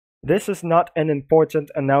This is not an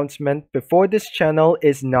important announcement before this channel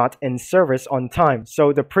is not in service on time.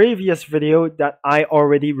 So the previous video that I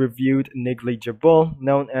already reviewed negligible,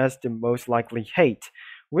 known as the most likely hate,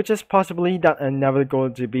 which is possibly that I'm never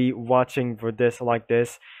going to be watching for this like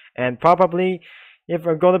this, and probably if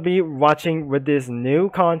I'm going to be watching with this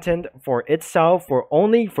new content for itself,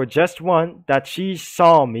 for just one, that she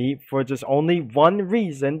saw me for just only one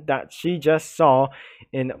reason that she just saw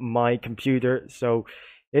in my computer. So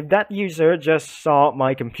if that user just saw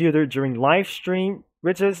my computer during live stream,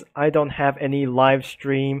 which is I don't have any live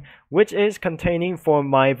stream, which is containing for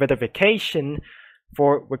my verification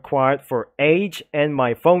for required for age and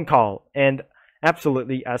my phone call, and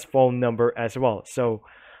absolutely as phone number as well. So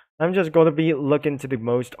I'm just going to be looking to the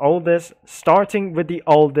most oldest, starting with the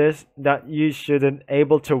oldest that you shouldn't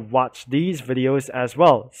able to watch these videos as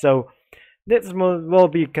well. So this will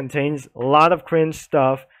be contains a lot of cringe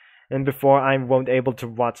stuff, and before I won't able to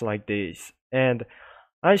watch like this, and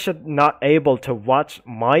I should not able to watch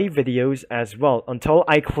my videos as well until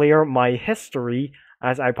I clear my history,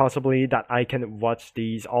 as I possibly that I can watch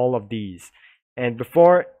all of these. And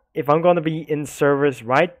before, if I'm going to be in service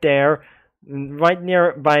right there, right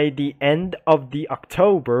near by the end of the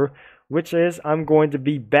October, which is I'm going to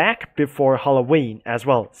be back before Halloween as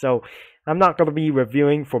well. So I'm not going to be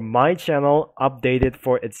reviewing for my channel updated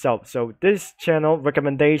for itself. So this channel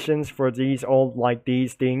recommendations for these all like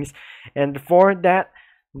these things, and before that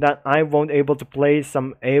I won't able to play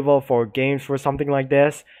some able for games for something like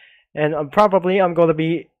this, and probably I'm going to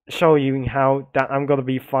be showing how that I'm going to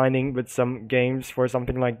be finding with some games for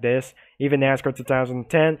something like this, even NASCAR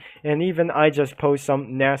 2010, and even I just post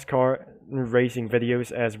some NASCAR racing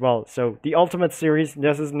videos as well. So the Ultimate Series,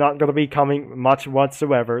 this is not going to be coming much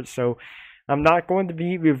whatsoever, so I'm not going to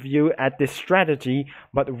be review at this strategy,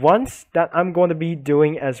 but once that I'm going to be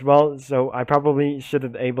doing as well. So I probably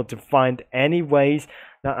shouldn't able to find any ways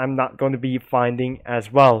that I'm not going to be finding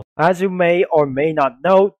as well. As you may or may not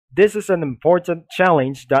know, this is an important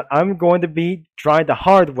challenge that I'm going to be trying the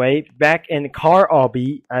hard way back in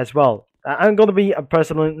Car-Obby as well. I'm going to be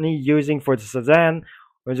personally using for the sedan,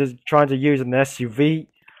 or just trying to use an SUV.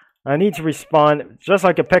 I need to respawn just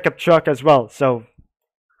like a pickup truck as well, so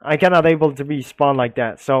I cannot able to respawn like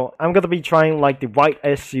that. So I'm going to be trying like the white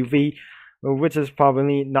SUV, which is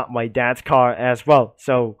probably not my dad's car as well.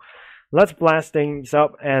 So let's blast things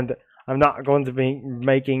up, and I'm not going to be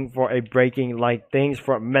making for a braking like things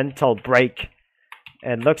for a mental break.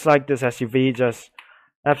 And looks like this SUV just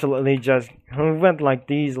absolutely just went like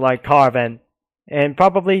these like caravan. And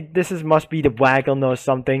probably this must be the wagon or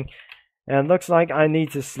something. And looks like I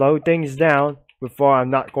need to slow things down before I'm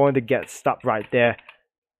not going to get stopped right there.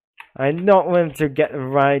 I don't want to get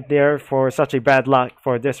right there for such a bad luck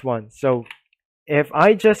for this one. So if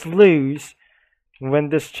I just lose, when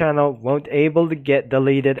this channel won't able to get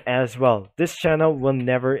deleted as well. This channel will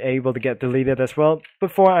never able to get deleted as well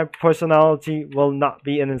before our personality will not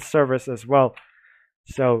be in service as well.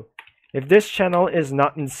 So if this channel is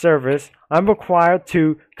not in service, I'm required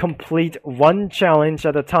to complete one challenge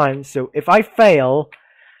at a time. So if I fail,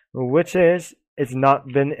 which is it's not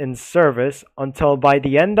been in service until by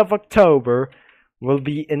the end of October, will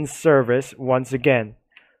be in service once again.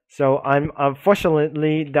 So I'm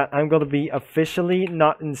unfortunately that I'm going to be officially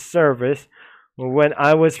not in service when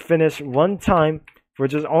I was finished one time,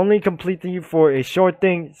 which is only completely for a short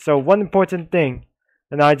thing. So one important thing,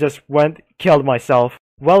 and I just killed myself.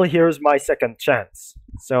 Well, here's my second chance.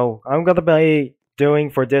 So I'm going to be doing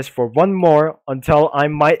for this for one more until I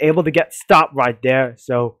might able to get stopped right there.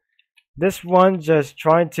 So this one just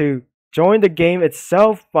trying to join the game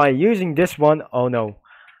itself by using this one. Oh no.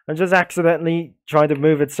 I'm just accidentally trying to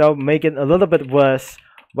move it, so make it a little bit worse,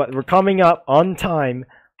 but we're coming up on time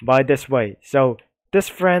by this way. So this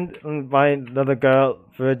friend by another girl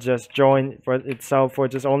will just join for itself for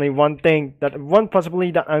just only one thing, that one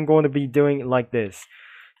possibly that I'm going to be doing like this.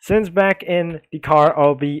 Since back in the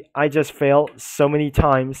Car-Obby, I just failed so many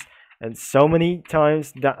times, and so many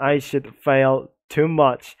times that I should fail too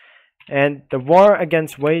much, and the war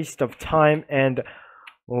against waste of time and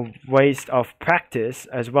waste of practice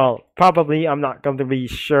as well. Probably I'm not going to be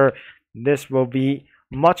sure this will be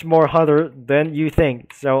much more harder than you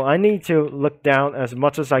think. So I need to look down as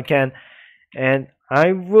much as I can, and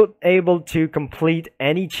I will able to complete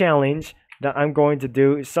any challenge that I'm going to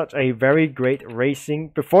do. Such a very great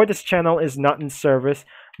racing before this channel is not in service.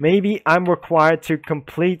 Maybe I'm required to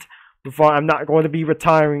complete before I'm not going to be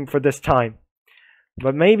retiring for this time.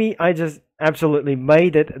 But maybe I just absolutely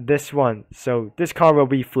made it this one. So this car will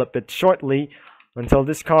be flipped shortly until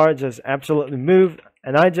this car just absolutely moved,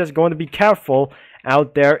 and I just going to be careful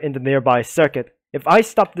out there in the nearby circuit. If I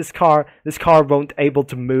stop this car won't able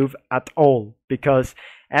to move at all, because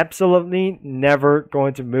absolutely never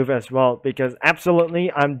going to move as well, because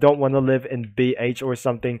absolutely I don't want to live in BH or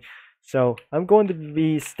something. So I'm going to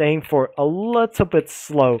be staying for a little bit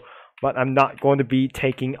slow, but I'm not going to be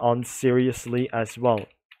taking on seriously as well.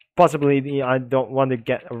 Possibly I don't want to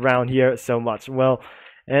get around here so much. Well,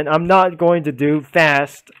 and I'm not going to do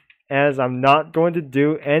fast, as I'm not going to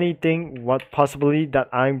do anything what possibly that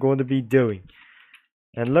I'm going to be doing.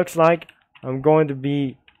 And looks like I'm going to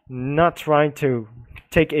be not trying to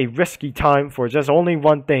take a risky time for just only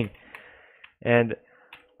one thing. And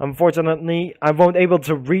unfortunately, I won't able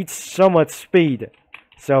to reach so much speed.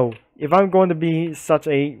 So if I'm going to be such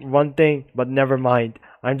a one thing, but never mind,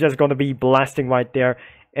 I'm just going to be blasting right there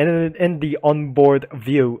and in the onboard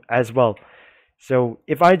view as well. So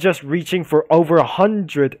if I just reaching for over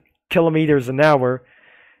 100 kilometers an hour,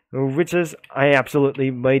 which is I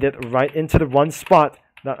absolutely made it right into the one spot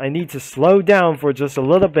that I need to slow down for just a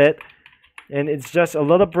little bit, and it's just a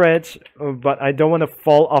little bridge, but I don't want to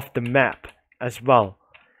fall off the map as well.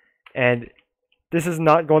 And this is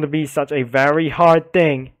not going to be such a very hard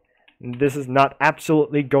thing. This is not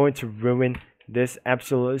absolutely going to ruin this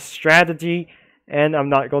absolute strategy, and I'm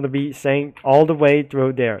not going to be saying all the way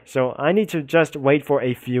through there. So I need to just wait for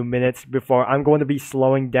a few minutes before I'm going to be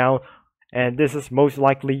slowing down, and this is most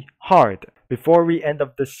likely hard. Before we end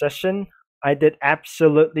up this session, I did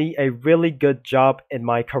absolutely a really good job in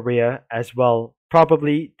my career as well.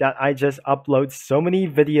 Probably that I just upload so many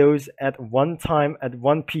videos at one time at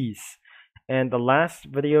one piece. And the last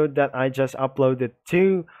video that I just uploaded,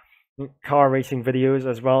 2 car racing videos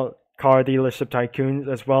as well, car dealership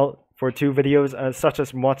tycoons as well, for 2 videos, such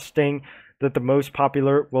as watch thing, that the most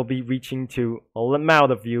popular will be reaching to a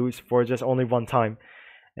amount of views for just only one time.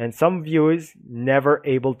 And some viewers never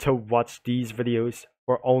able to watch these videos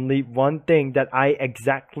for only one thing that I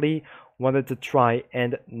exactly wanted to try,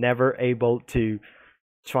 and never able to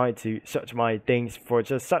try to search my things for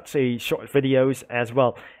just such a short videos as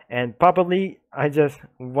well. And probably I just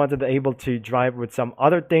wanted to able to drive with some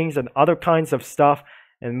other things and other kinds of stuff,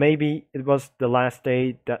 and maybe it was the last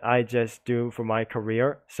day that I just do for my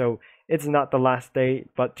career. So it's not the last day,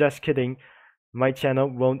 but just kidding, my channel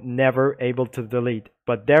won't never able to delete,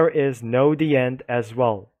 but there is no the end as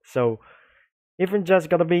well. So even just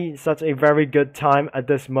gonna be such a very good time at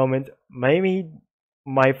this moment, maybe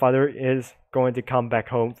my father is going to come back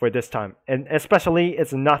home for this time, and especially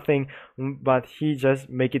it's nothing but he just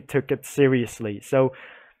took it seriously. So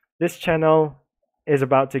this channel is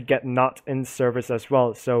about to get not in service as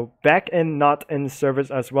well, so back in not in service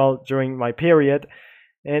as well during my period,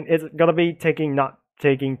 and it's gonna be not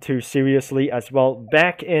taking too seriously as well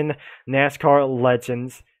back in NASCAR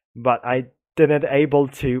Legends, but I didn't able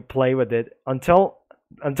to play with it until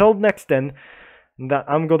next then, that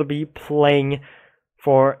I'm going to be playing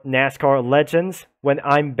for NASCAR Legends when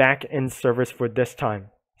I'm back in service for this time.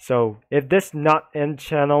 So if this not in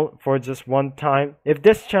channel for just one time, if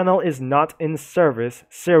this channel is not in service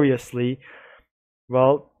seriously,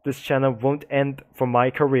 well, this channel won't end for my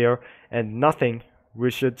career, and nothing,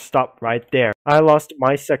 we should stop right there. I lost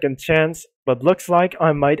my second chance, but looks like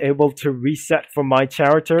I might able to reset for my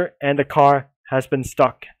character, and the car has been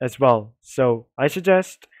stuck as well. So I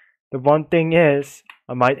suggest the one thing is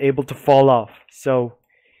I might able to fall off. So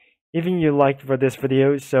even you liked for this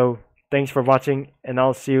video, so thanks for watching, and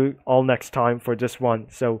I'll see you all next time for this one.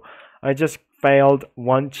 So I just failed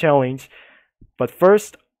one challenge, but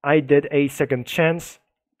first I did a second chance,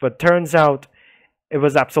 but turns out it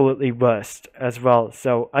was absolutely worst as well.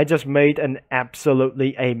 So I just made an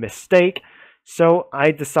absolutely a mistake. So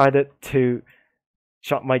I decided to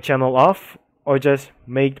shut my channel off, or just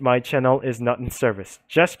make my channel is not in service.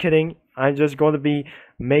 Just kidding. I'm just going to be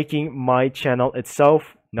making my channel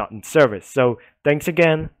itself not in service. So thanks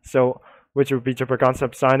again. So which will be Triple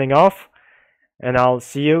Concept signing off, and I'll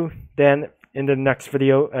see you then in the next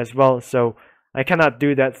video as well. So I cannot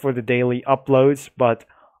do that for the daily uploads, but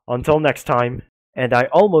until next time. And I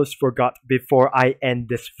almost forgot before I end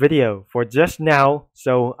this video for just now,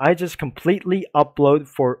 so I just completely upload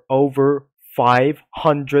for over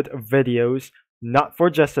 500 videos, not for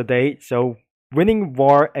just a day. So winning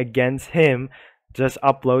war against him, just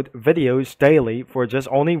upload videos daily for just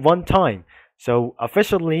only one time. So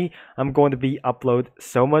officially I'm going to be upload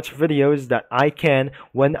so much videos that I can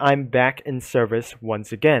when I'm back in service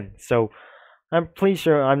once again. So I'm pretty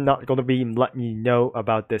sure I'm not going to be letting you know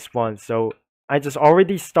about this one. So I just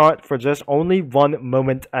already start for just only one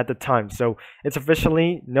moment at a time. So it's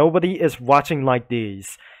officially nobody is watching like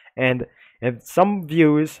these. And if some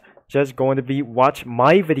viewers just going to be watch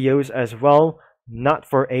my videos as well, not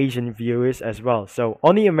for Asian viewers as well. So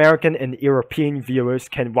only American and European viewers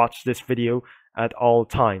can watch this video at all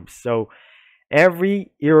times. So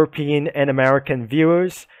every European and American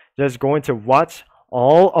viewers just going to watch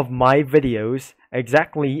all of my videos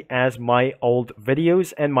exactly as my old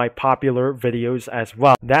videos and my popular videos as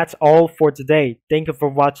well. That's all for today. Thank you for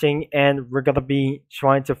watching, and we're gonna be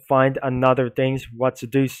trying to find another things what to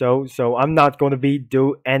do. So I'm not going to be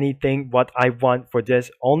do anything what I want for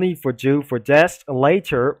this, only for you for just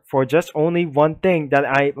later for just only one thing that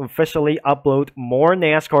I officially upload more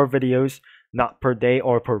NASCAR videos, not per day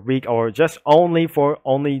or per week, or just only for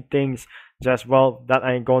only things just well that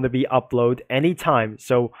I'm going to be upload anytime.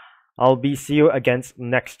 So I'll be see you again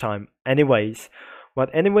next time. Anyways,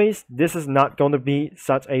 this is not going to be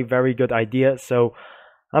such a very good idea. So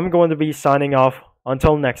I'm going to be signing off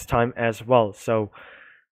until next time as well. So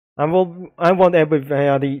I want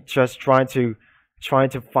everybody just trying to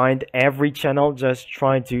find every channel just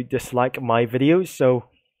trying to dislike my videos. So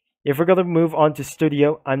if we're gonna move on to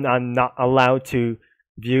studio, I'm not allowed to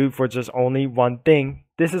view for just only one thing.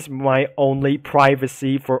 This is my only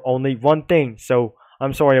privacy for only one thing. So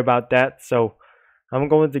I'm sorry about that. So I'm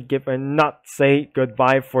going to give and not say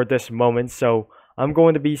goodbye for this moment. So I'm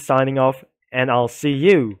going to be signing off, and I'll see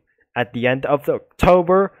you at the end of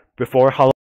October before Halloween.